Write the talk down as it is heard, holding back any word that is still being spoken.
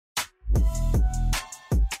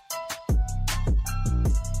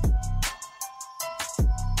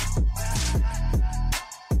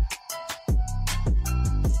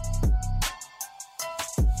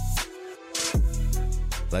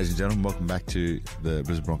Ladies and gentlemen, welcome back to the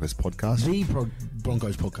Brisbane Broncos podcast. The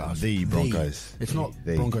Broncos podcast. The Broncos. It's not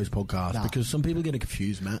Broncos podcast because some people get it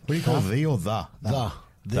confused, Matt. What do you call the or the?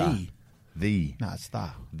 The. No, it's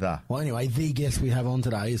The. Well, anyway, the guest we have on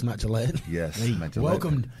today is Matt Gillett. Yes, Matt Gillett.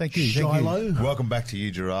 Welcome, Thank you. Shiloh. Welcome back to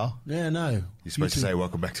you, Gerard. Yeah, no. You're supposed to say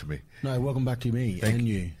welcome back to me. No, welcome back to me and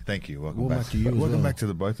you. Thank you. Welcome Welcome back. back to you as Welcome well. back to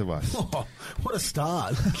the both of us. Oh, what a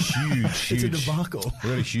start. Huge. It's a debacle.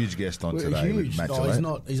 We've got a huge guest on today. Huge. With Matt No, Gillett. he's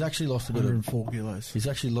not. He's actually lost a bit of 104 kilos. He's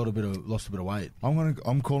actually lost a bit of weight.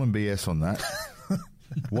 I'm calling BS on that.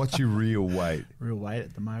 What's your real weight? Real weight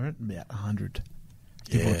at the moment, about 100.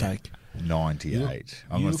 Give or take. 98. I'm You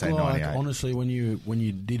going to look say like, 98. honestly, when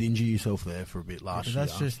you did injure yourself there for a bit last year,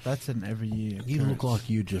 That's an every year. you look occurrence. like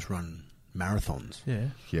you just run marathons. Yeah,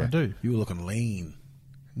 Yeah. I do. You were looking lean.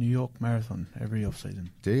 New York Marathon every off season.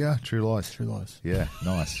 Do you? True lies. True lies. Yeah,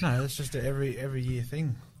 nice. No, that's just a every year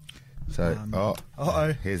thing. So,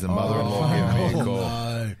 Uh-oh. here's the mother-in-law giving me a call.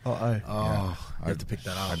 No. Uh-oh. Oh, you have to pick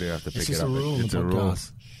that up. I do have to pick It's it just up. a rule in It's the a rule.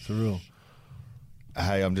 podcast. It's a rule.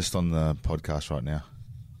 Hey, I'm just on the podcast right now.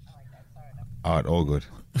 All right, all good.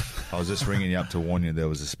 I was just ringing you up to warn you there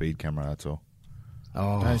was a speed camera, that's all.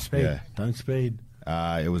 Oh, Don't speed. Yeah. Don't speed.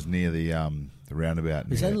 It was near the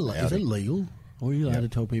roundabout. Is near that Audi. legal? Or are you allowed to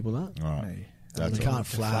tell people that? All right. Me. That's You all. can't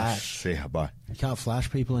flash. See ya, bye. You can't flash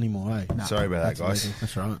people anymore, eh? No, Sorry about that, that's guys. illegal.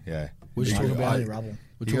 That's right. Yeah. We're just You- talking about Only rubble. We're You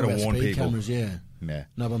talking gotta about warn speed people. cameras, yeah. Yeah.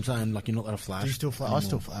 No, but I'm saying, like, you're not allowed to flash. Do you still flash? I anymore.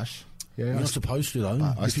 still flash. Yeah. You're not supposed to,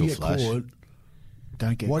 though. I if still you get flash. caught,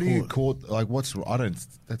 Don't get What caught. do you call, like,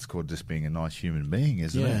 that's called just being a nice human being,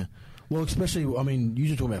 isn't yeah. it? Well, especially, I mean, you're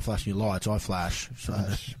just talking about flashing your lights. I flash. So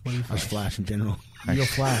Flash. What do you I just flash in general. Your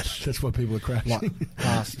flash. That's why people are crashing.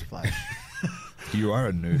 Fast flash. You are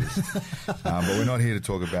a nudist. But we're not here to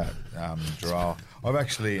talk about Gerard. I've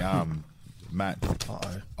actually, Matt,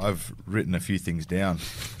 Uh-oh. I've written a few things down.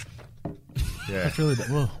 Yeah. That's really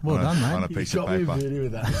well on done, a, mate. on a piece Got of me paper. video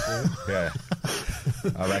with that.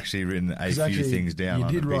 Yeah. I've actually written a It's few actually- things down You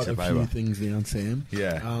on did a write piece a of few paper. things down, Sam.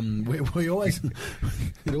 Yeah. We always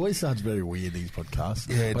it always starts very weird, these podcasts.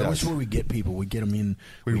 Yeah, it but that's does. where we get people. We get them in.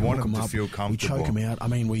 We want hook them to up, feel We comfortable. choke them out. I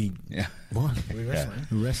mean, we Yeah. what? We're wrestling.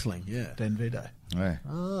 We're wrestling. Yeah. Dan Vito. Yeah.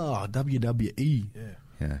 Oh, WWE. Yeah.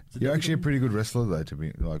 Yeah. You're actually a pretty good wrestler, though, to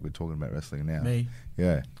be like we're talking about wrestling now. Me.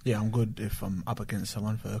 Yeah. Yeah, I'm good if I'm up against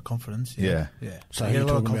someone for confidence. Yeah. Yeah. So I get you're a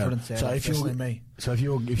lot of talking about- confidence so out if of you're- wrestling me. So if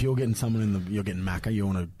you're getting someone you're getting Macca, you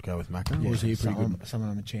want to go with Macca? Or is he pretty good?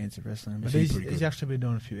 Someone on a chance of wrestling. But Is he he's pretty good? actually been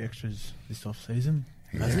doing a few extras this off season.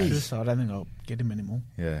 Has he? Extras, so I don't think I'll get him anymore.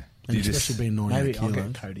 Yeah. And You especially being 98 Maybe I'll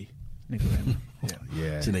kilos. get Cody. Nick around. Yeah. Yeah.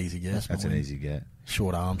 It's an easy guess. That's an easy get.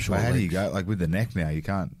 Short arm, short But how do you legs. go? Like with the neck now, you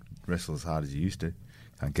can't wrestle as hard as you used to.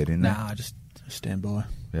 Can't get in there. Nah, I just stand by,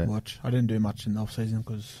 Yeah. watch. I didn't do much in the off season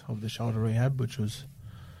because of the shoulder rehab, which was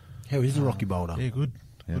How is the Rocky Boulder? yeah good.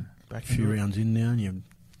 Yeah. Good back A few into it. rounds in now, and you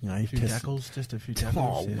A few test- tackles, just a few Oh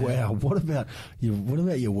tackles. yeah. wow! What about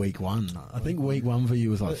your week one? I think week one for you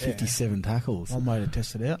was like Yeah. 57 tackles. One way to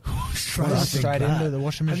test it out. Straight Straight into the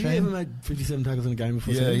washing Have machine. you ever made 57 tackles in a game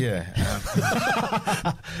before? Yeah, Sam?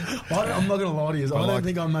 yeah. I'm not going to lie to you. I don't like-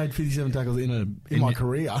 think I made 57 tackles in my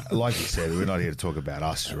career. Like you said, we're not here to talk about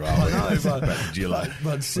us, Gerard. I We're know, here to talk but, about Gillett.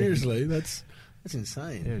 but seriously, that's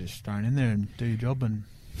insane. Yeah, just thrown in there and do your job, and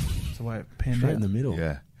that's the way it panned Straight out. in the middle.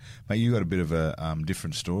 Yeah. Mate, you got a bit of a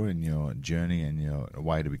different story in your journey and your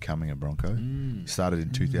way to becoming a Bronco. You started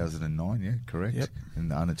in 2009, yeah, correct? Yep. In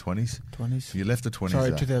the under-20s. 20s. You left the 20s. Sorry,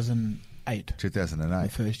 though. 2008. The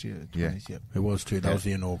 2008. first year, 20s, yep. It was too. That Yeah. was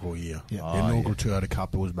the inaugural year. Yeah. The Oh, inaugural yeah. Toyota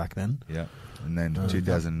Cup was back then. Yeah. And then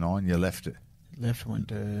 2009, you left it. Left, went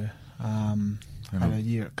to had a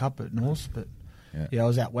year at Cup at North, but Yeah. I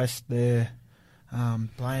was out west there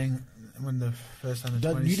playing when the first under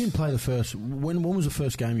 20s. You didn't play the first. When was the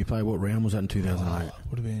first game you played? What round was that in 2008?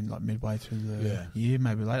 Would have been like midway through the Yeah. year,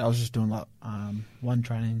 maybe late. I was just doing like one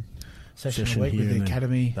training session Session a week here with the and then.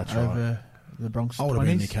 academy That's over the Bronx I would have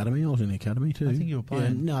been in the 20s. academy. I was in the academy too. I think you were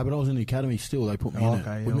playing. Yeah, no, but I was in the academy still. They put me Oh, in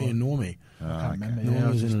okay, it with yeah, me and Normie. I can't remember. Normie Yeah, I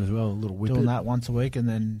was was in just it as well. A little whippet. doing that once a week, and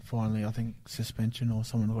then finally, I think suspension or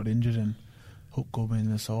someone got injured, and Hook called me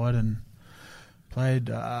in the side and played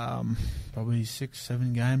probably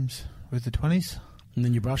 6-7 games with the 20s. And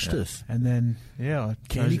then you brushed us. And then, I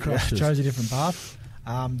Candy Crushed us. chose a different path.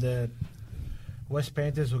 The West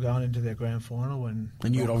Panthers were going into their grand final. And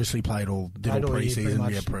you'd obviously played all played all year, pre-season. pretty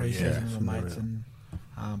much Yeah, pre-season with my mates, and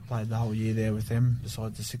played the whole year there with them,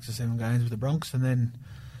 besides the 6 or 7 games with the Bronx. And then,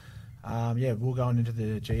 we were going into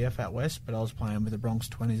the GF out west, but I was playing with the Bronx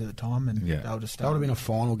 20s at the time, and they were just that would have been a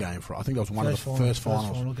final game for. I think that was one of the first finals.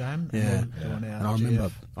 First final game. Yeah, and we were doing our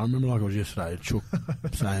and I remember like it was yesterday. Chook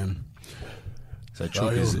saying, So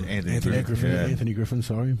Chook is Anthony Griffin. Yeah. Anthony Griffin,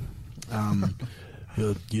 sorry.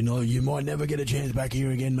 You might never get a chance back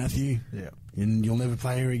here again, Matthew. Yeah. And you'll never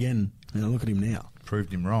play here again. And look at him now.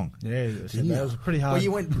 Proved him wrong. Yeah, so that was pretty hard. Well,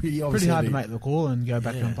 you went pretty hard to make the call and go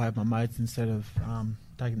back and play with my mates instead of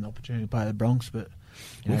taking the opportunity to play the Bronx. But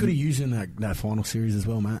we could have used in that final series as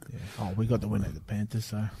well, Matt. Yeah. Oh, we got the win at the Panthers,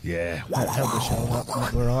 so Yeah. that helped us show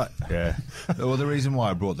up. We're right. Yeah. Well, the reason why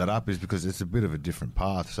I brought that up is because it's a bit of a different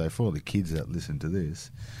path. So for all the kids that listen to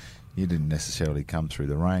this, you didn't necessarily come through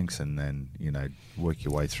the ranks and then, work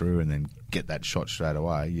your way through and then get that shot straight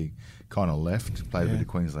away. You kind of left, played a bit of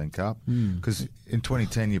Queensland Cup. Because in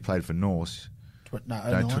 2010 you played for Norse.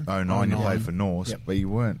 No, 09 you played for Norse, but you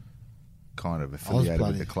weren't kind of affiliated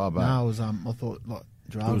with the club. No, I was. I thought, like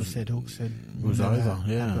Gerard said, Hook said, it was over.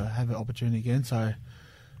 Have an opportunity again. So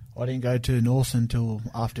I didn't go to Norse until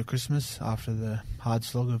after Christmas, after the hard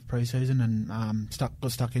slog of pre-season, and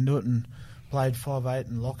got stuck into it and played 5'8"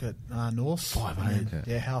 and lock at Norse. 5'8".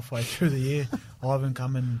 Yeah, halfway through the year, Ivan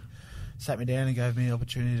come and sat me down and gave me the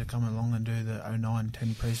opportunity to come along and do the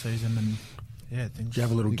 09-10 pre-season and. Yeah, things. Did you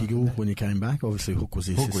have a little giggle when you came back? Obviously, Hook was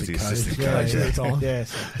the assistant coach at the time. Yeah,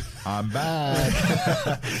 so I'm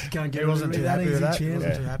back. Can't get he wasn't too happy with that. He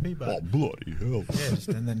wasn't Yeah. too happy, but Oh, bloody hell.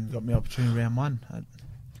 yeah, and then got me opportunity round one at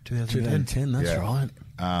 2010. 2010, that's right.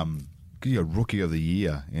 You're Rookie of the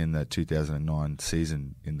Year in the 2009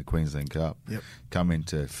 season in the Queensland Cup. Yep. Come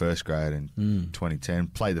into first grade in 2010,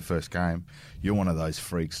 play the first game. You're one of those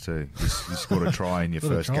freaks too. You scored a try in your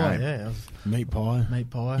Got a first try, game. Yeah, Meat pie.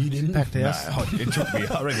 You didn't packed house. No, it took me.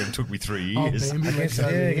 I reckon it took me 3 years.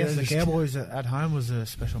 Against the Cowboys at home was a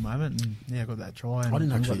special moment, and I got that try. And I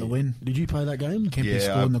didn't actually got the win. Did you play that game? Kempy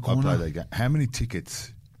scored in the corner. I played that game. How many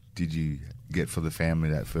tickets did you get for the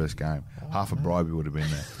family that first game? Half a bribe would have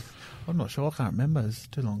been there. I'm not sure. I can't remember. It's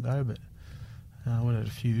too long ago, but we had a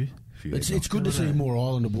few. It's good to see more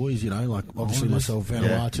Islander boys, like obviously myself,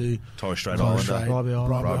 Vanuatu, Torres Strait Torres Islander, Strait, Bribey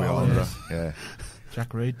Islander, yeah.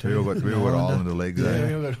 Jack Reed too. We all got Islander legs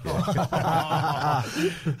there.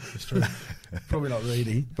 Probably not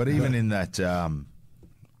Reedy. But even in that, I'm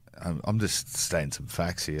just stating some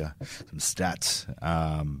facts here, some stats.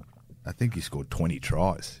 I think you scored 20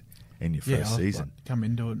 tries in your first season. Come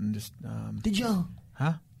into it and just... Did you?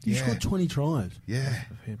 Huh? You scored 20 tries? Yeah.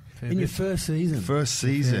 In your first season? First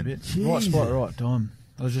season. Right spot, right time.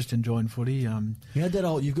 I was just enjoying footy. You had that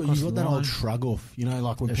old. You've got that old shrug off.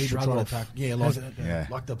 Like when people try to attack. Yeah,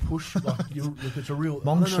 like the push. Like it's a real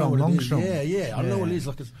long strong. Yeah. I don't know what it is.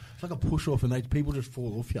 It's like a push off, and people just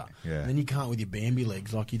fall off you. Yeah. And then you can't with your Bambi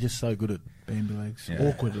legs. Like you're just so good at Bambi legs. Yeah.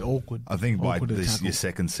 Awkward. I think by your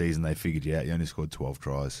second season they figured you out. You only scored 12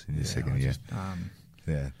 tries in your second year.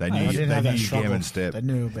 Yeah, they knew your gammon step. They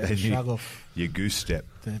knew about the shrug off. Your goose step.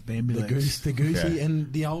 The Bambi legs. The goosey,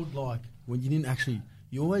 and the old when you didn't actually.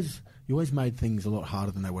 You always made things a lot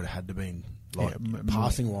harder than they would have had to been.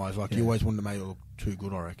 Passing wise, you always wanted to make it look too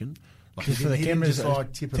good. I reckon. Just for the cameras,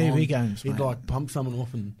 TV games. He'd pump someone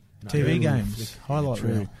off and. TV games, highlight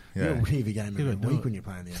reel. You're a TV game every week when you're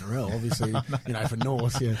playing the NRL. Obviously, for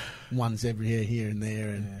North, one's every here and there,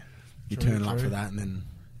 and you turn up for that, and then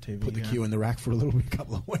put the queue in the rack for a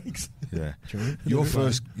couple of weeks. Yeah. Your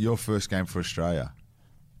first game for Australia.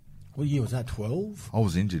 What year was that? 12. I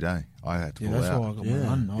was injured. I had to pull that's out. why I got my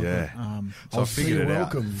run. So I figured it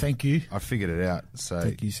out. Thank you. I figured it out. So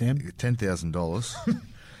thank you, Sam. $10,000.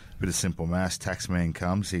 Bit of simple maths. Taxman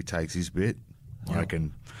comes. He takes his bit. I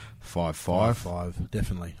reckon 5-5. 5,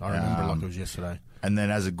 definitely. I remember like it was yesterday. And then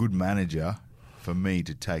as a good manager, for me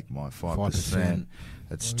to take my 5%,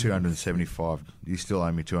 that's $275. You still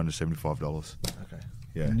owe me $275. Okay.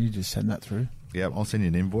 Yeah. And you just send that through? Yeah, I'll send you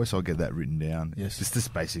an invoice. I'll get that written down. Yes. Just this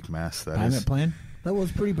basic maths. Payment plan? That was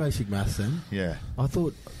pretty basic maths then. Yeah. I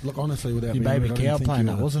thought, look, honestly, without your baby cow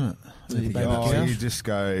plan, wasn't it? You just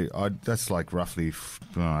go, that's like roughly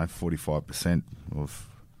 45% of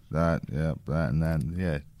that, that and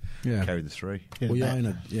that, yeah. Carry the 3. Well, you own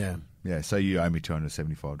it, Yeah, so you owe me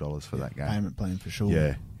 $275 for that game. Payment plan for sure.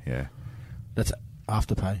 Yeah. That's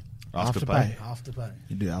Afterpay. Afterpay.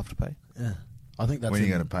 You do Afterpay? Yeah. I think that's when you're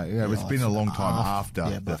going to pay. Yeah, it's been a long time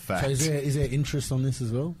after the fact. So is there interest on this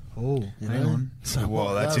as well? Oh, hang on.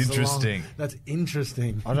 So that's interesting. That's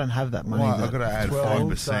interesting. I don't have that money. I've got to add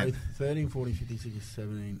 5%. So 13, 14, 15, 16,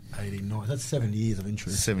 17, 18, 19. That's 7 years of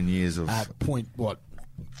interest. 7 years of... At point, what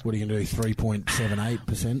are you going to do, 3.78% or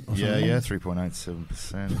something? Yeah,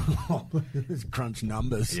 3.87%. Let's crunch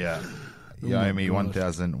numbers. Yeah. You owe me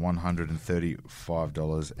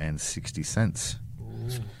 $1,135.60.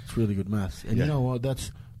 It's really good maths. And you know what?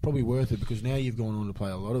 That's probably worth it because now you've gone on to play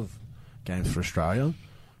a lot of games for Australia.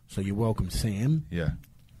 So you welcome Sam. Yeah.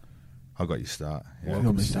 I got your start. Yeah.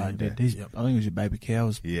 Got me started. I think it was your baby cow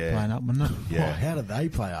was playing up, wasn't it? Yeah. Oh, how did they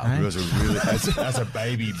play up? It was a really as a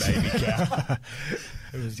baby cow.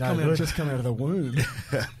 It was just come out of the womb,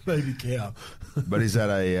 baby cow. But is that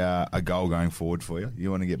a goal going forward for you?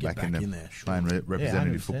 You want to get back in there, playing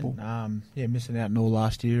representative football? Missing out on all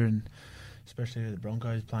last year, and especially with the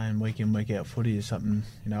Broncos playing week in, week out footy is something,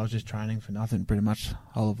 I was just training for nothing pretty much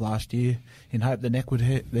all of last year in hope the neck would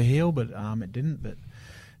heal, but it didn't. But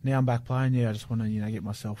now I'm back playing, I just want to, get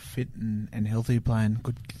myself fit and healthy, playing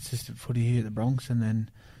good, consistent footy here at the Bronx, and then,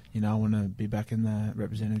 I want to be back in the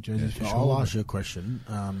representative jerseys for sure. I'll ask you a question.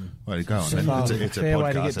 Well, you go on. It's a fair podcast.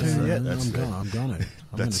 way to get to I'm going to.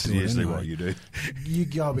 That's usually what you do. You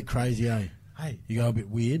go a bit crazy, eh? Hey, you go a bit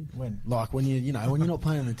weird. When? Like when when you're not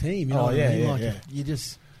playing on the team. You know what I mean? You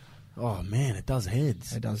just, oh man, it does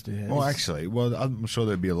heads. It does do heads. Well, actually, I'm sure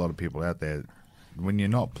there'd be a lot of people out there when you're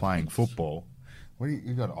not playing football. What do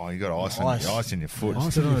you got? Oh, you got ice in your foot.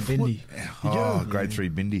 Ice on a bindi. Grade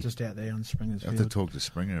 3 bindi. Just out there on Springer's Field. I have to talk to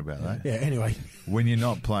Springer about that. Yeah. Anyway, when you're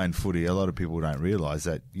not playing footy, a lot of people don't realise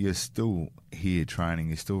that you're still here training.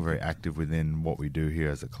 You're still very active within what we do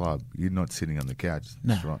here as a club. You're not sitting on the couch.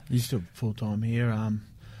 No, That's right. You're still full time here.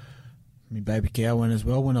 My baby cow went as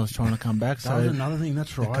well when I was trying to come back. That was another thing.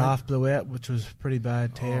 That's right. The calf blew out, which was pretty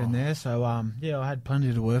bad tear in there. So I had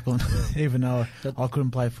plenty to work on, even though I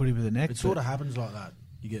couldn't play footy with the neck. It sort of happens like that.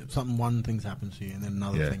 You get something, one thing happens to you, and then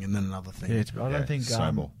another thing, and then another thing. Yeah, I don't think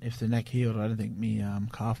if the neck healed, I don't think me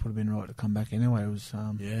calf would have been right to come back anyway. It was a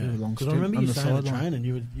long stint. I remember on you the saying at the sideline. train, and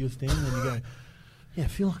you were standing there and you go, "Yeah, I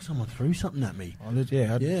feel like someone threw something at me." I did,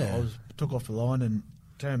 I took off the line and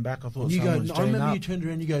turned back. I thought you someone was I remember up. you turned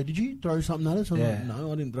around and you go, "Did you throw something at us?" I'm like,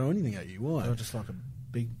 "No, I didn't throw anything at you." Why? It was just like a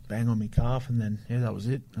big bang on my calf, and then that was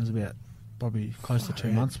it. It was about probably close to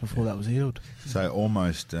 2 months before that was healed. So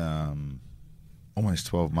almost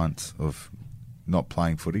 12 months of not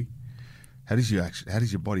playing footy. How does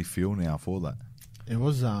your body feel now for that? It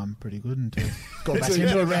was pretty good until got back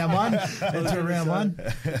into round one.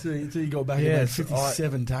 So you got back about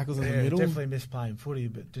 57 tackles in the middle. Definitely missed playing footy,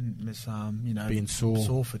 but didn't miss being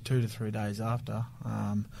sore for 2 to 3 days after.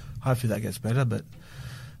 Hopefully that gets better, but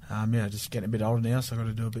just getting a bit older now, so I've got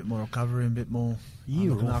to do a bit more recovery and a bit more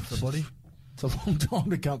looking after the body. It's a long time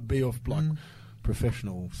to be off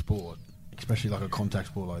professional sport. Especially like a contact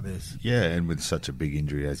sport like this. Yeah, and with such a big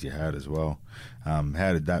injury as you had as well.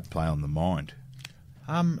 How did that play on the mind?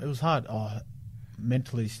 It was hard.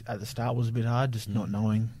 Mentally, at the start was a bit hard, just not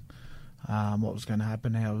knowing what was going to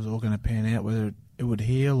happen, how it was all going to pan out, whether it would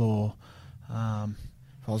heal or if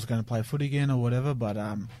I was going to play footy again or whatever. But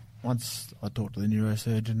once I talked to the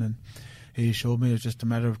neurosurgeon, and he assured me it was just a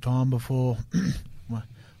matter of time before,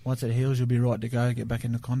 once it heals, you'll be right to go, get back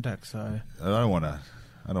into contact. So I don't want to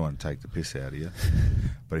take the piss out of you,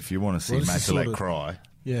 but if you want to see Matt Gillett cry,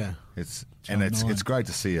 it's great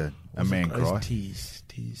to see a man cry. Tears.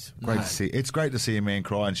 Great to see. It's great to see a man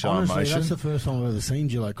cry and show emotion. Honestly, that's the first time I've ever seen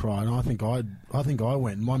Gillett cry, and I think I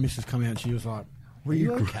went. My missus come out and she was like, "Were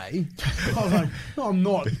you okay?" I was like, "No, I'm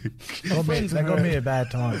not." They got me a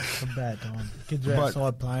bad time. Kids are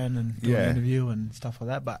outside playing and doing an interview and stuff like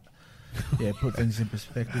that. But put things in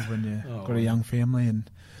perspective when you've got a young family and.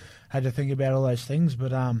 Had to think about all those things,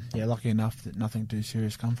 but lucky enough that nothing too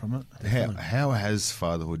serious come from it. How has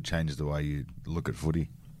fatherhood changed the way you look at footy?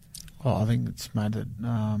 I think it's made it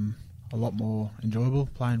a lot more enjoyable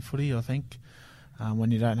playing footy. I think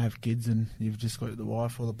when you don't have kids and you've just got the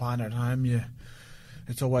wife or the partner at home,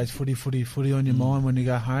 it's always footy on your mind when you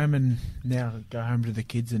go home. And now I go home to the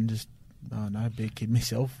kids and just be a kid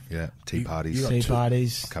myself. Yeah, tea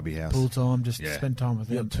parties, cubby house, pool time, just spend time with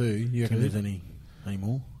them. You got 2. You reckon there's any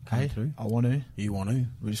more? Hey, I want to. You want to?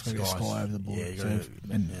 We just got to get Sky over the board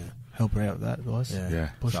and help her out with that, guys. Yeah.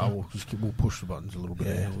 We'll push the buttons a little bit.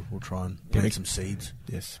 Yeah. We'll try and plant some seeds.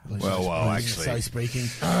 Yes. Please. Well, actually, so speaking,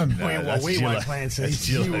 we won't plant seeds.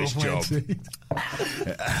 You will plant seeds.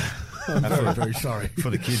 I'm very, very sorry for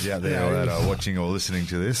the kids out there that are watching or listening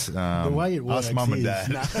to this. The way it works, ask mum and dad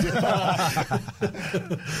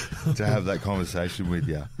to have that conversation with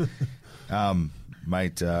you,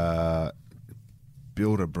 mate.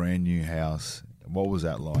 Build a brand new house. What was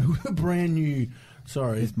that like? Build a brand new.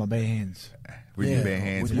 Sorry, with my bare hands. With your bare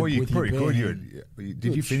hands. Well, you're pretty good.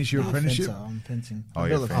 Did you finish your apprenticeship? I'm fencing. I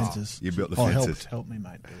built the fences. You built the fences. Helped me,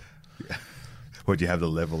 mate. Would you have the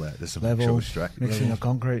level out? There's some level, straight mixing the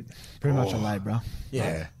concrete. Pretty much a labourer.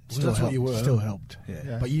 Yeah. Still that's what you were. Still helped.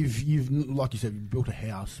 Yeah. But you've like you said, you've built a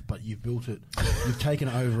house, but you've built it. You've taken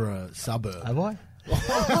over a suburb. Have I?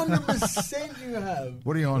 100% you have.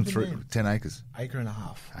 What are you on? 10 acres? Acre and a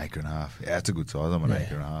half. Acre and a half. Yeah, that's a good size. I'm an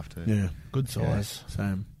acre and a half too. Yeah, good size.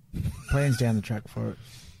 Same. plans down the track for it.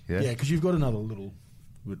 Yeah, because you've got another little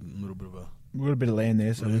bit of a... We've got a bit of land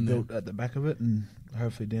there, so we Land there. built at the back of it and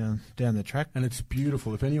hopefully down the track. And it's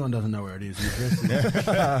beautiful. If anyone doesn't know where it is, the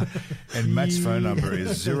address is... And Matt's phone number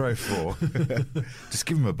is 04. Just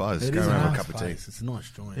give him a buzz. It Go is and a have a nice cup of place. tea. It's a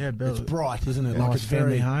nice joint. Yeah, it's bright, isn't it? Nice Like it's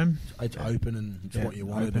family very home. It's open and it's what you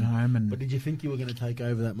wanted. Open home. But did you think you were going to take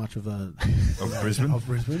over that much of Brisbane? Of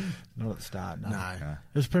Brisbane? Not at the start, no. No.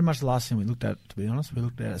 It was pretty much the last thing we looked at, to be honest. We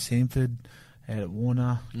looked at Sanford, out at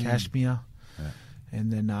Warner, Cashmere. Yeah. And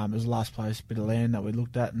then it was the last place, bit of land that we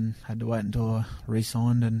looked at and had to wait until I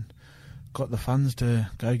re-signed and got the funds to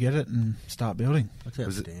go get it and start building. That's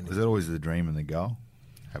Was outstanding. that always the dream and the goal?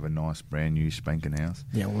 Have a nice, brand new spanking house?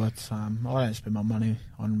 Yeah, well, that's I don't spend my money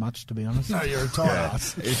on much, to be honest. No, you're a tight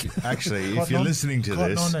ass. If you're listening to Cotton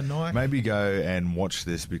this, on and Nike. maybe go and watch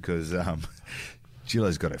this because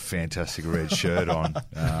Gillott's got a fantastic red shirt on.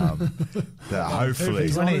 That hopefully...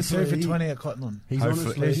 2 honestly, for 20 at Cotton on. He's Hopefully-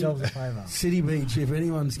 honestly... Do yourselves a favour. City Beach, if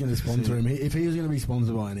anyone's going to sponsor him, if he was going to be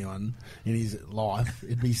sponsored by anyone in his life,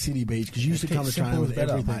 it'd be City Beach, because you used to come to train with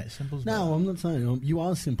everything. No, I'm not saying. You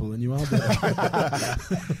are simple and you are better.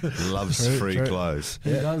 Loves free true. clothes.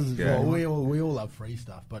 He does. Yeah. Well, we all love free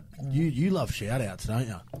stuff, but you love shout-outs, don't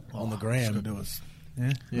you? On the gram.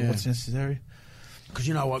 Yeah, what's necessary. Because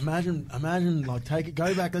you know what? Imagine like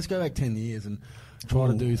let's go back 10 years and try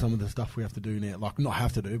to do some of the stuff we have to do now. Like, not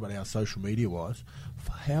have to do, but our social media wise.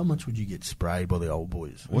 How much would you get sprayed by the old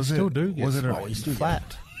boys? Was still it, do get was it, sprayed. you still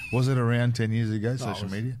Flat. was it around 10 years ago, social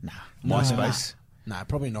media? Nah. MySpace? No,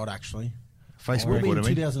 probably not actually. Facebook, Probably what in I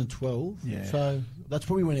mean? 2012. Yeah. So that's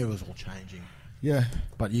probably when it was all changing. Yeah.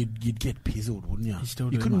 But you'd get pizzled, wouldn't you? You still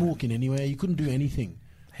You do, couldn't mate. walk in anywhere. You couldn't do anything.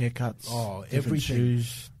 Haircuts. Oh, different everything.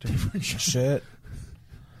 shoes. Different shirt.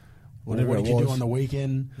 Whatever Whatever what it did you do was. on the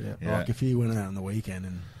weekend? Yeah. Like if you went out on the weekend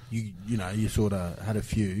and you sort of had a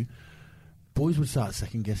few, boys would start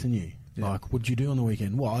second guessing you. Yeah. Like, what'd you do on the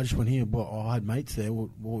weekend? Well, I just went here. Well, I had mates there. What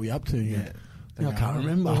were we up to? Yeah. I can't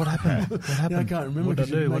remember. Well, what happened? What happened? I can't remember. What did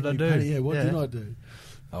I do? What did I do? Yeah, what Yeah. did I do?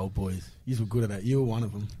 Oh, boys, you were good at that. You were one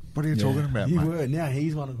of them. What are you talking about, You mate? were. Now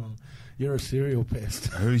he's one of them. You're a serial pest.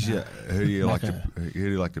 Who do you like Like to who do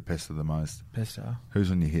you like to pester the most? Pester. Who's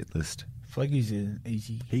on your hit list? Flaggy's an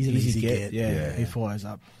easy. He's an easy get. Yeah, Yeah. he fires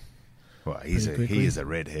up. Well, Pretty quickly. he is a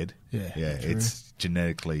redhead. Yeah, Yeah, true. it's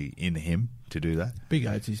genetically in him to do that. Big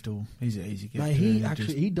Oates, he's an easy get. Mate, too.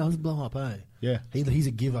 he does blow up, eh? Yeah. He's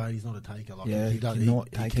a giver. He's not a taker. Like Yeah, he does. he cannot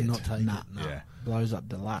he take cannot it. take Nah. it. No. Yeah. blows up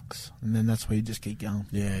deluxe, and then that's where you just keep going.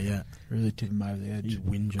 Yeah. Really tip him over the edge. You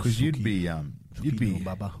whinge. Because you'd be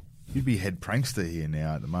Bubba. you'd be head prankster here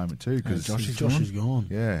now at the moment too. Because Josh Josh is gone.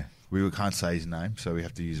 yeah, we can't say his name, so we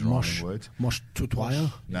have to use Mosh. rhyming words. Mosh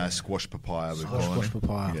Tutwaya. No, squash papaya. We call Squash him.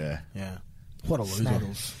 papaya. Yeah. What a loser.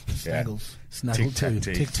 Snaggles. Snaggle too.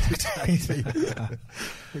 Tic-tac-tee.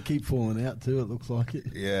 They keep falling out too, it looks like it.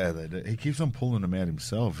 Yeah, they do. He keeps on pulling them out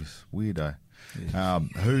himself. He's weirdo.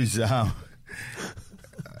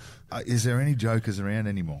 Is there any jokers around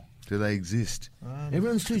anymore? Do they exist?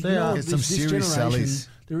 Everyone's too... they are. Get some serious sallies.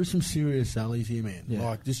 There is some serious sallies here, man. Yeah.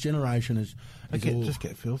 Like, this generation is all... Just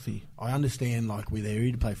get filthy. I understand, like, they're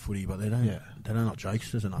here to play footy, but they're not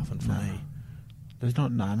jokesters enough, and for me... There's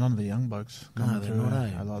none of the young blokes coming they're through. not,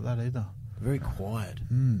 eh? I like that either. Very quiet.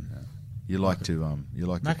 You like to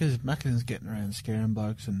Macca's getting around scaring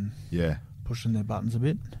blokes and yeah, pushing their buttons a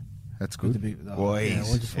bit. that's With good. the big- Well, yeah,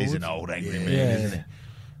 he's just an forwards. old angry man, Yeah. isn't he?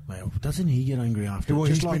 Well, doesn't he get angry after? Well,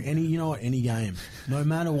 Just he's like been- any game. No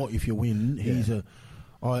matter what, if you win, he's a...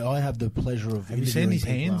 I have the pleasure of... Have you seen his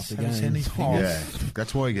interviewing people hands? after Have you seen games. his fingers? Yeah,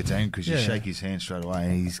 that's why he gets angry because you Yeah. shake his hand straight away,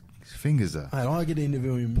 and his fingers are. Mate, I get to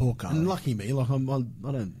interview him. Poor guy. And lucky me, like I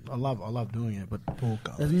love doing it, but Poor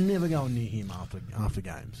guy. there's never going near him after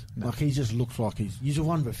games. No. Like he just looks like he's a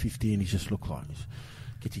 1/50, and he just looks like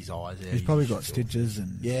gets his eyes out. He's probably got stitches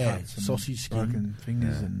and Yeah, cuts and sausage skin. broken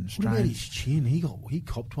fingers and What about his strains. chin? He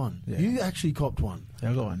copped one. Yeah. You actually copped one.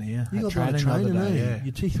 Yeah, I got one here. You At got one training the other training, day, eh? yeah.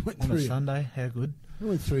 Your teeth went On through. a Sunday, how good. You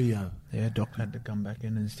went through. Yeah, Doc had to come back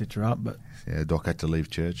in and stitch her up, but Yeah, Doc had to leave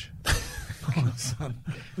church. Son.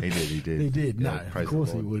 He did. He did. Yeah, No, praise of course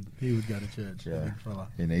the he Lord. would. He would go to church. Yeah. Big fella.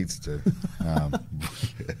 He needs to.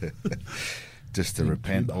 Just to Big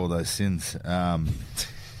repent tuber. all those sins.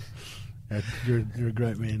 You're a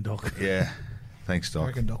great man, Doc. Yeah. Thanks, I Doc.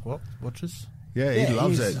 reckon Doc watches. Yeah, he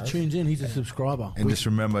loves he's- it. Tunes in. He's a subscriber. And just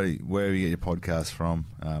remember wherever you get your podcast from,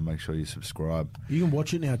 make sure you subscribe. You can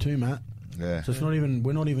watch it now too, Matt. Yeah, So it's not even.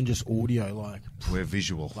 We're not even just audio we're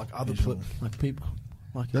visual. like other Visual. like people.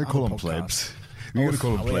 Like You don't other call them podcasts. plebs. You got to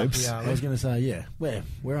call them Are we up plebs. here? I was going to say, yeah,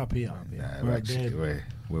 we're up here. Nah, We're we're, up actually, there.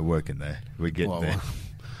 we're working there. We're getting Well, there.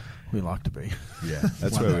 We like to be. Yeah,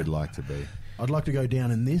 that's where we'd like to be. I'd like to go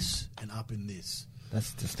down in this and up in this.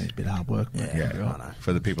 That's just a bit of hard work. Yeah, Yeah. I know.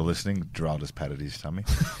 For the people listening, Gerald just patted his tummy.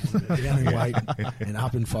 Down in weight and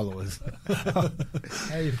up in followers. How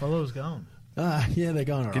are your followers going? Yeah, they're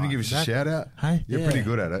going all Can you right. give us a shout out? Hey? You're Yeah. pretty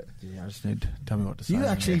good at it. Yeah, I just need to tell me what to say. You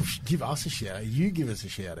actually give us a shout out. You give us a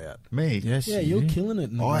shout out. Me? Yes. Yeah, you you're do. killing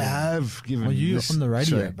it. In the I game. have given Well, you this on the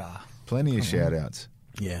radio show bar. plenty of shout outs.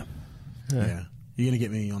 Yeah. Yeah. Yeah. You going to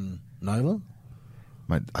get me on Nova?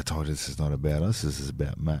 Mate, I told you this is not about us, this is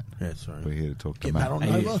about Matt. Yeah, sorry. We're here to talk to Get Matt. Matt on Are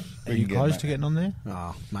you, Nova? are you get close Matt. to getting on there?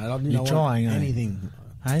 Oh, mate, you You're know what? trying, eh? Anything.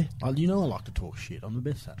 Hey? You know I like to talk shit. I'm the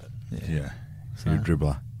best at it. Yeah, you're a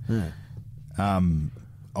dribbler. Yeah. I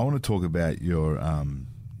want to talk about your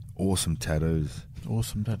awesome tattoos.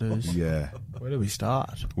 Awesome tattoos. Yeah. Where do we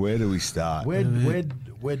start? Where do we start? Where don't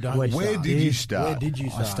Where we did start? you start? Where did you I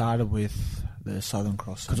start? started with the Southern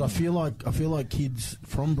Cross. Because I feel like kids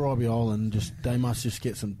from Bribie Island they must just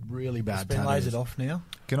get some really it's bad been tattoos. lasered off now.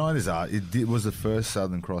 Can I just ask, was the first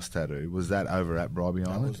Southern Cross tattoo, was that over at Bribie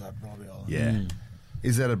That Island? was at Bribie Island. Yeah. Mm.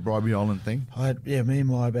 Is that a Bribie Island thing? Me and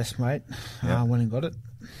my best mate Yeah. went and got it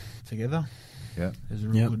together. Yeah. It was a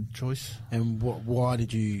real Yep. good choice. And why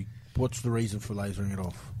did you? What's the reason for lasering it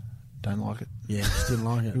off? Don't like it. Yeah, just didn't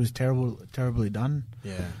like it. It was terribly done.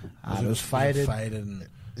 Yeah, It was faded. Faded, and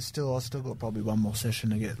I still got probably one more session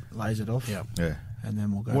to get lasered off. yeah. Yeah. And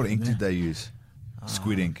then we'll go. What from ink there. did they use?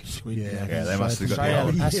 Squid ink. Squid. Yeah. Yeah, they must have got Straight out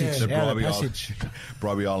of the passage. the Out of Bribie Island, passage.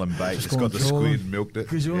 Bribie Island bait. Just It's got going the through squid, them. milked it.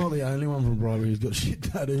 Because you're not the only one from Bribie who's got shit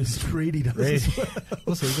tattoos. Reedy does. Really? as well.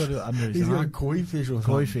 Also, you got it under his He's got a arm. koi fish or something.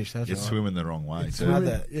 Koi fish. That's It's right. swimming the wrong way. It's too. swimming-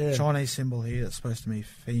 Another Yeah. Chinese symbol here that's supposed to mean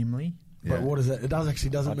family. Yeah. But what is that? It doesn't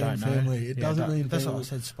I mean don't know. family. It Yeah, doesn't that- mean That's family. what I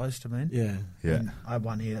said. Supposed to mean. Yeah. Yeah. And I have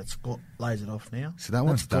one here that's got lasered off now. So that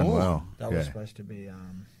one's done gone. well. That yeah. was supposed to be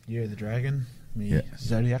Year of the Dragon, me Yeah.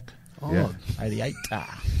 Zodiac, Oh, Yeah. 88.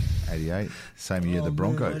 88. Same year the man,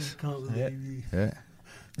 Broncos. I can't Yeah. believe you. Yeah.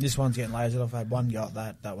 This one's getting lasered off. I had one go at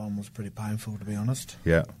that. That one was pretty painful, to be honest.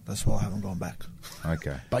 Yeah. That's why I haven't gone back.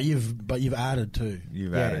 Okay. But you've added too.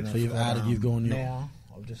 You've Yeah, added. and So I've you've got, added. You've gone. Now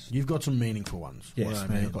I'll just You've got some meaningful ones. yes, What I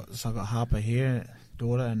man. mean. I've got Harper here,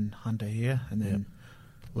 daughter, and Hunter here, and then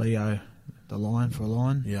Leo, the lion for a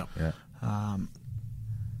lion. Yeah. Yeah.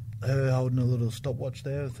 Her holding a little stopwatch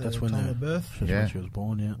there with That's the when time the- of birth. That's Yeah. when she was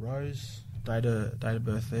born. Yeah. Rose, date of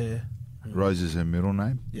birth there. Rose is her middle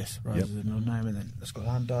name. Yes, Rose Yep. is the middle name, and then it's got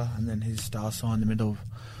Hunter, and then his star sign in the middle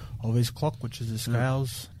of his clock, which is the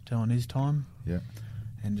scales telling his time, Yeah.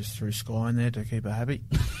 and just threw Sky in there to keep her happy.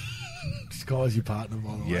 Sky's your partner,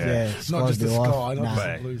 by the way. Yeah. Not Sky's just a the wife. sky, not Nah. just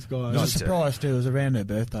a blue sky. It was Not a to- surprise too. It was around her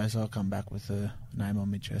birthday, so I come back with her name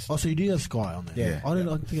on my chest. Oh, so you do have sky on there? Yeah. I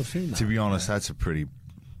don't think I've seen that. To be honest, that's a pretty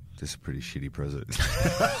shitty present. It's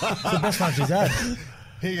the best one she's had.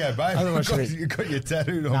 Here you go, babe. Otherwise You got your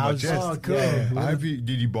tattooed on No, my it's- chest. Oh, cool. Yeah. I hope you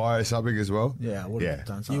did. You buy her something as well? Yeah, I would have Yeah.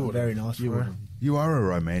 done You something would've. very nice You for her. would've. You are a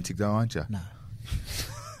romantic, though, aren't you? No,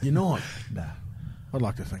 You're not. no. I'd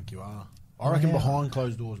like to think you are. I reckon Yeah. behind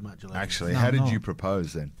closed doors, Matt Gillett. Actually, No, how did not. you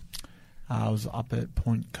propose then? I was up at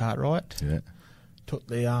Point Cartwright. Yeah. Took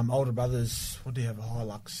the older brother's. What do you have? A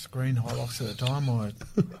Hilux, green Hilux at the time. I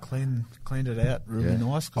cleaned it out really Yeah.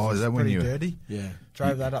 nice because Oh, it is was that when pretty you- dirty. Yeah.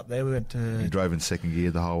 Drove that up there. We went to. You drove in second gear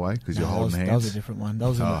the whole way because you're No, holding that hands? was a different one. That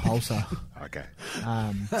was in the Oh. Pulsar. Okay. It's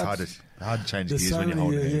hard to change There's gears so when you're many.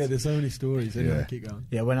 holding hands. Yeah, there's so many stories. Anyway, Yeah. keep going.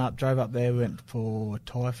 Yeah, drove up there, went for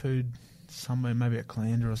Thai food somewhere, maybe at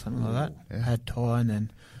Calander or something like that. Yeah. Had Thai and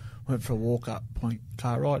then went for a walk up Point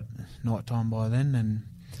Cartwright, night time by then, and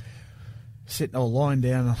sitting or lying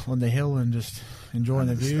down on the hill and just enjoying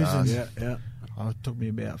the Under the views. stars. And Yeah. it took me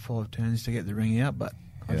about 5 turns to get the ring out, but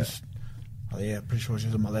Yeah. pretty sure she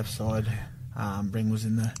was on my left side. Ring was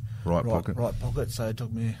in the Right pocket. right pocket, so it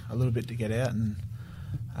took me a little bit to get out and.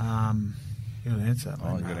 You got to answer that, Oh,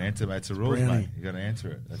 mate. you got to answer, mate. It's the rules, Brownie. mate. You got to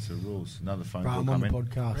answer it. That's the rules. Another phone Bro, call I'm on the coming.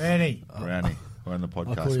 podcast. Randy. Brownie, we're on the I'll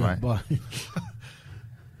call podcast, you. mate. Bye.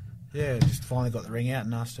 Yeah, just finally got the ring out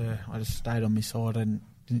and asked her. I just stayed on my side and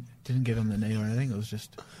didn't get on the knee or anything. It was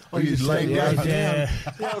just Oh, you just laid lay down. Yeah.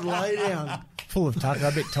 Yeah, lay down. full of tucker,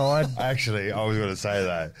 a bit tired. Actually, I was going to say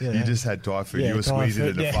that. Yeah. You just had Thai food. Yeah, you were Thai squeezing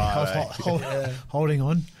food, it in the I was far. holding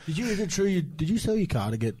on. Is it true? Did you sell your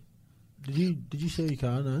car to get? Did you sell your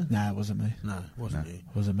car? No. No, it wasn't me. No, it wasn't you. It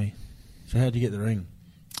wasn't me. So how'd you get the ring?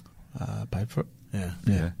 Paid for it. Yeah.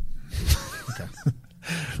 Yeah. Okay.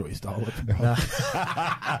 Sure, you stole it. No.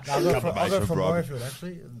 I got Couple it from, mates from Rob. Morayfield,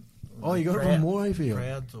 actually. Oh, you got it from Morayfield.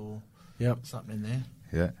 Crowds or Yep. something in there.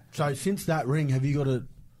 Yeah. So since that ring, have you got it?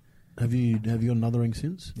 Have you got another ring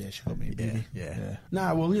since? Yeah, she got me a beauty. Yeah.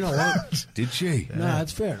 No, well, you know what? Did she? No,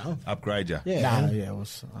 it's fair enough. Upgrade you? Yeah. No, yeah, it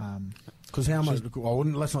was. Because how much?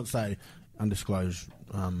 Let's not say undisclosed.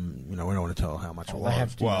 We don't want to tell how much it was. They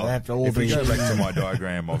have to. Well, They have to all if we be. go back to my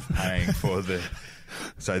diagram of paying for the...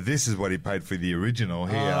 So this is what he paid for the original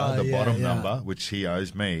here, the bottom number, which he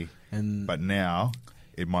owes me. But now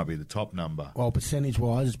it might be the top number. Well,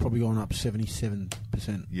 percentage-wise, it's probably gone up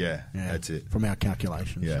 77%. Yeah, that's it. From our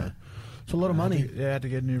calculations. Yeah. So it's a lot of money. I had to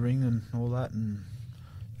get a new ring and all that, and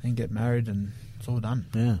then get married, and it's all done.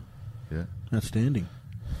 Yeah. Outstanding.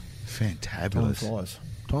 Fantabulous. Time flies.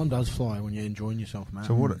 Time does fly when you're enjoying yourself, man.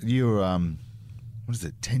 So what you're what is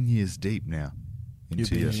it? 10 years deep now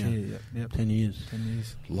into your Yep. 10 years. 10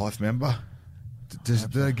 years. life member. Do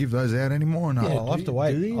they give those out anymore or not? Yeah, I'll have to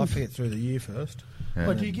wait. do they? I have to get through the year first. Yeah.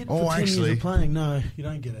 But do you get for 10 years of playing? No, you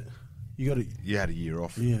don't get it. You got to. You had a year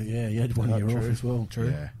off. Yeah, you had 1 year off as well. True.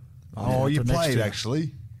 Yeah. Oh, you till next played year.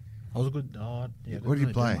 actually. I was a good. Yeah, What did you didn't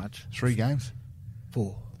really play? do much. 3 games?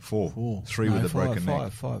 4. 4. 3 No, with a five, broken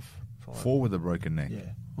neck. Five. 4 with a broken neck. Yeah.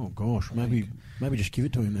 Oh gosh, maybe just give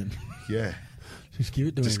it to him then. Yeah. Just give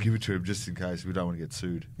it to him. Just give it to him just in case we don't want to get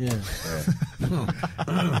sued. Yeah.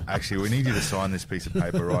 Actually, we need you to sign this piece of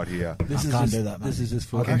paper right here. I can't do that, mate. This is just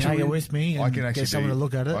for. I can take it with me and I can actually get someone to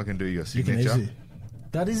look at it. I can do your You can signature. easy.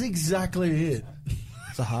 That is exactly it.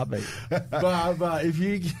 It's a heartbeat. But if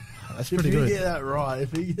you That's if pretty you good. get that right,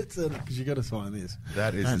 if he gets it, because you got to sign this.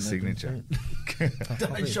 That is Don't the let signature.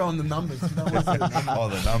 Don't show him the numbers. You don't want to see the numbers. Oh,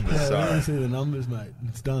 the numbers. Yeah, we want Sorry. to see the numbers, mate.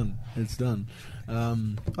 It's done. I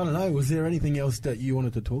don't know. Was there anything else that you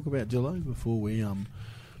wanted to talk about, Gillett, before we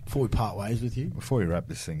part ways with you? Before we wrap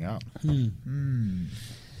this thing up,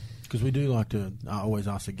 Because we do like to always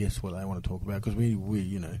ask the guests what they want to talk about. Because we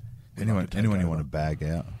anyone you want to bag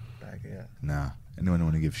out? Back out. Nah. Anyone you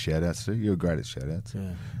want to give shout outs to? You're great at shout outs.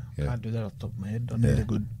 Yeah. Yeah. Can't do that off the top of my head. I need a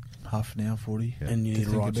good half an hour, 40. Yeah. And you To need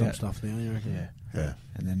to think write some about. stuff down, you reckon? Yeah.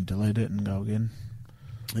 And then delete it and go again.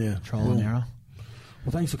 Yeah. Trial and error.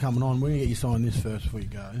 Well, thanks for coming on. We're going to get you signed this first before you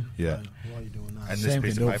go. Yeah. So, while you're doing that. And this Sam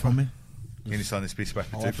piece can of do it paper? for me. Can you sign this piece of paper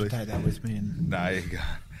I'll too, have to please? take that with me. And No, you go. where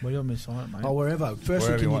do you want me to sign it, mate? Oh, wherever. Firstly,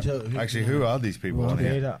 Wherever can you want. tell? Actually, who are these people on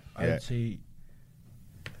here? Peter, Yeah. OT,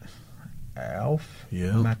 Alf, Yeah.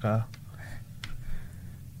 Macca.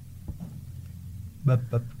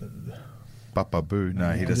 Papa Boo.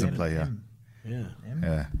 No, he doesn't play here. Yeah.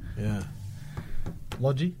 Yeah. Yeah.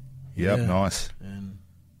 Logi. Yep, Yeah. nice. And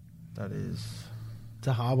That is. it's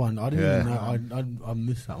a hard one. I didn't Yeah. even know. I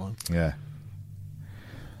missed that one. Yeah.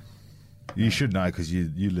 You should know because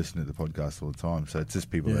you listen to the podcast all the time. So it's just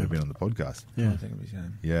people that have been on the podcast. I Yeah. don't think of his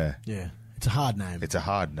name. Yeah. Yeah. It's a hard name. It's a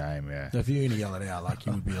hard name, yeah. So if you're going to yell it out, like,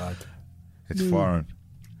 you would be like, It's foreign.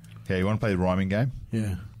 Yeah, you want to play the rhyming game?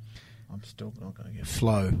 yeah, I'm still not going to get it.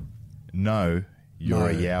 slow. No, you're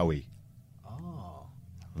a No. yowie. Oh.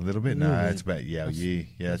 A little bit? A little No, bit. it's about yow ye.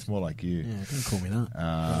 Yeah, it's more like you. Yeah, don't call me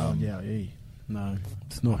that. Yeah. No,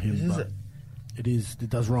 it's not him, Is but it? it is. It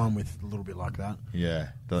does rhyme with a little bit like that. Yeah,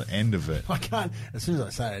 the end of it. I can't. As soon as I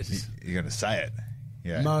say it, it's just You're going to say it.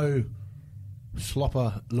 Yeah. Mo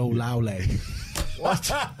Slopper Low Lowley. What?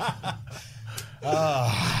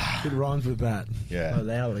 It rhymes with that. Yeah. Oh,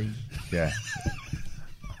 Lowry. Yeah.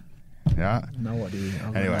 Yeah. No idea.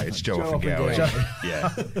 I've got Anyway, nothing. it's Joe Joe off off and and Gowie.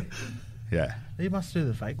 Yeah. Yeah. He must do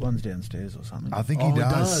the fake ones downstairs or something. I think Oh, he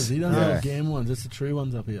does. He does Yeah. the game ones. That's the true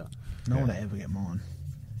ones up here. no one will ever get mine.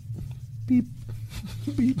 Beep.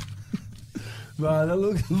 Beep. Man,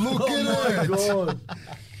 look Look oh at my it. God.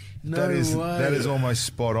 No That is way. almost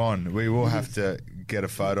spot on. We will have to get a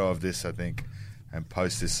photo of this, I think, and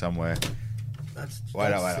post this somewhere. That's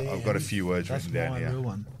Wait, I've got a few words That's written down my here. real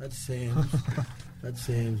one. That's Sam's. That's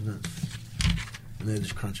Sam's. And they're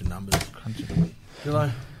just crunching numbers. Hello.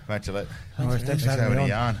 Mate, Gillett. No worries, thanks Thanks for for having having a me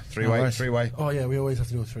yarn. on. Three-way. No worries. Three-way. Oh yeah, we always have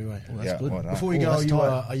to do a three-way. Well, that's Yeah, good. well done. Before we Oh, go, that's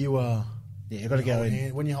tight. are you Yeah, you've got to go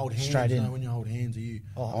in. when you hold hands? straight in. No, when you hold hands, are you?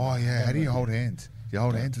 Oh, yeah. How do you hold hands? Do you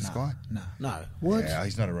hold hands in No, Sky? no. No. What? Yeah,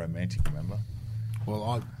 he's not a romantic, remember?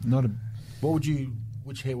 Well, Not a. what would you?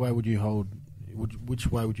 Which way would you hold? Which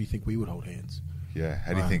way would you think we would hold hands? Yeah.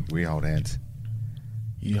 How do you Wow. think we hold hands?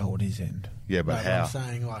 You hold his end. Yeah, but No, how? I'm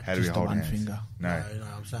saying like How do we just the hold one hands? finger. No. no,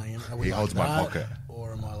 I'm saying are we He like holds my that, pocket.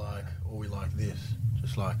 or am I like, or we like this?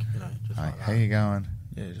 Just like just Hey, like how that. you going?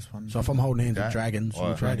 Yeah, just one. So if I'm holding hands Okay. with dragons,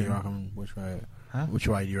 Or- which way do you reckon? Huh? Which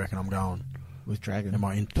way do you reckon I'm going? With dragon. Am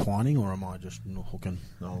I intertwining or am I just hooking?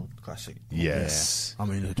 No, classic. Yes. Yeah,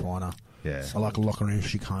 I'm an intertwiner. Yeah. I like to lock her in.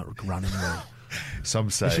 She can't run anywhere. Some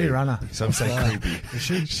say. Is she a runner? Some say creepy. Is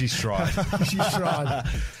she? She's tried. She's tried.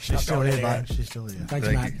 She's still here, Yeah. mate. She's still here. Thanks,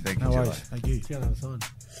 Thank Matt. you. Thank you, No worries. Gillett. Thank you. See you on the other side.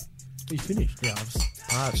 You finished? Yeah,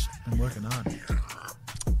 hard. Been working hard.